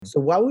So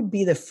what would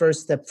be the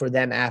first step for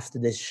them after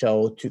this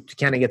show to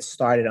kind of get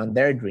started on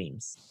their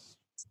dreams?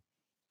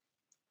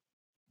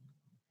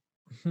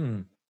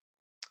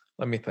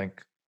 Let me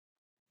think.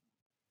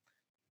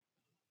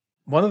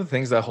 One of the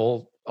things that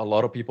hold a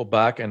lot of people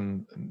back,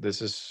 and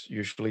this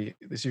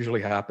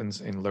usually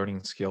happens in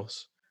learning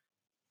skills,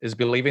 is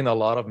believing a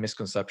lot of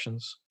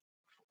misconceptions.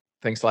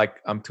 Things like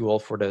I'm too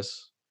old for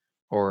this,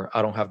 or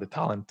I don't have the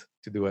talent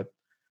to do it.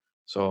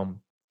 So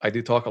I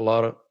do talk a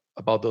lot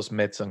about those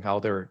myths and how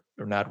they're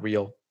not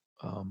real.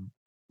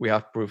 We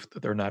have proof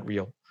that they're not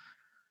real.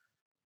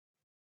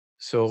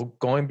 So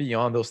going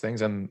beyond those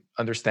things and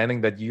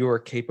understanding that you are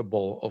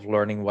capable of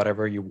learning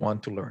whatever you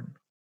want to learn.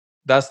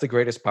 That's the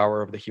greatest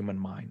power of the human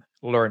mind.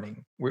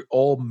 Learning. We're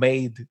all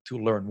made to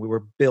learn. We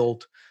were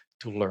built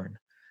to learn.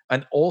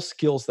 And all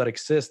skills that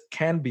exist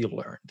can be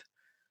learned.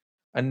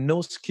 And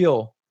no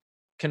skill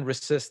can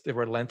resist the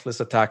relentless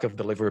attack of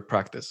deliberate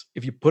practice.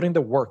 If you put in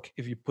the work,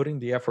 if you put in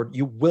the effort,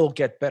 you will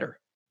get better.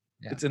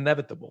 Yeah. It's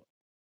inevitable.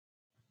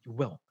 You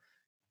will.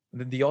 And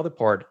then the other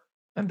part,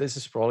 and this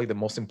is probably the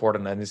most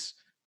important, and is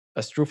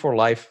as true for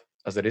life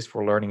as it is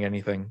for learning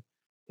anything,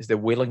 is the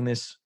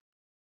willingness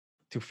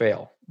to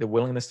fail, the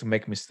willingness to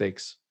make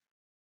mistakes.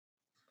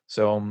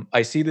 So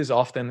I see this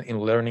often in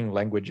learning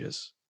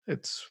languages.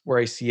 It's where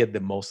I see it the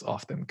most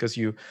often because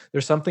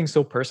there's something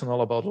so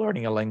personal about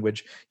learning a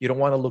language. You don't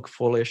want to look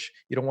foolish.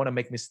 You don't want to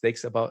make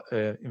mistakes about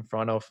in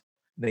front of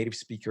native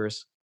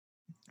speakers.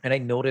 And I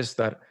noticed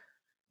that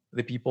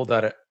the people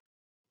that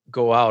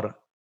go out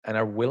and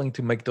are willing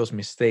to make those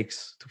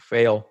mistakes, to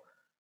fail,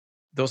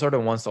 those are the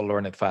ones that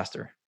learn it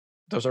faster.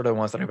 Those are the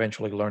ones that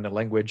eventually learn the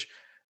language,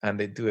 and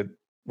they do it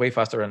way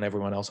faster than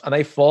everyone else. And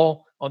I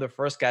fall on the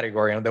first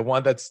category. I'm the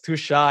one that's too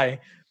shy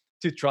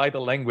to try the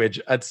language.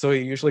 And so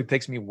it usually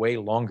takes me way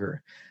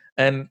longer.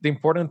 And the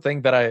important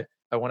thing that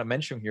I want to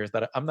mention here is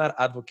that I'm not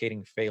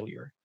advocating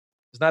failure.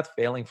 It's not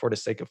failing for the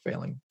sake of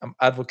failing. I'm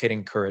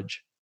advocating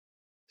courage.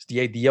 It's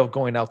the idea of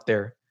going out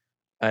there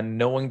and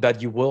knowing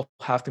that you will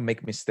have to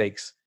make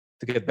mistakes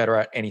to get better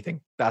at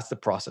anything. That's the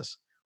process.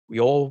 We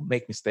all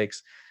make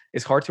mistakes.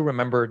 It's hard to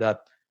remember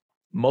that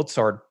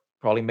Mozart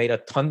probably made a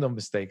ton of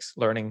mistakes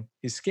learning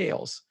his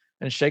scales,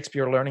 and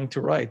Shakespeare learning to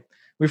write.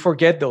 We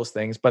forget those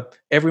things, but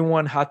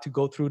everyone had to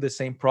go through the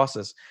same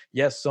process.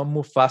 Yes, some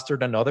move faster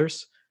than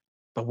others,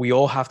 but we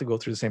all have to go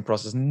through the same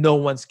process. No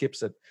one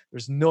skips it.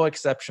 There's no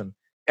exception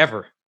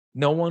ever.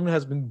 No one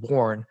has been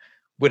born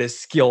with a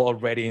skill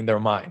already in their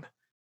mind.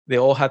 They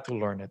all had to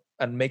learn it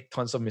and make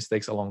tons of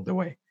mistakes along the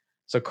way.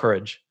 So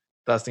courage,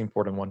 that's the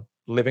important one.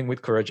 Living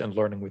with courage and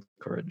learning with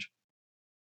courage.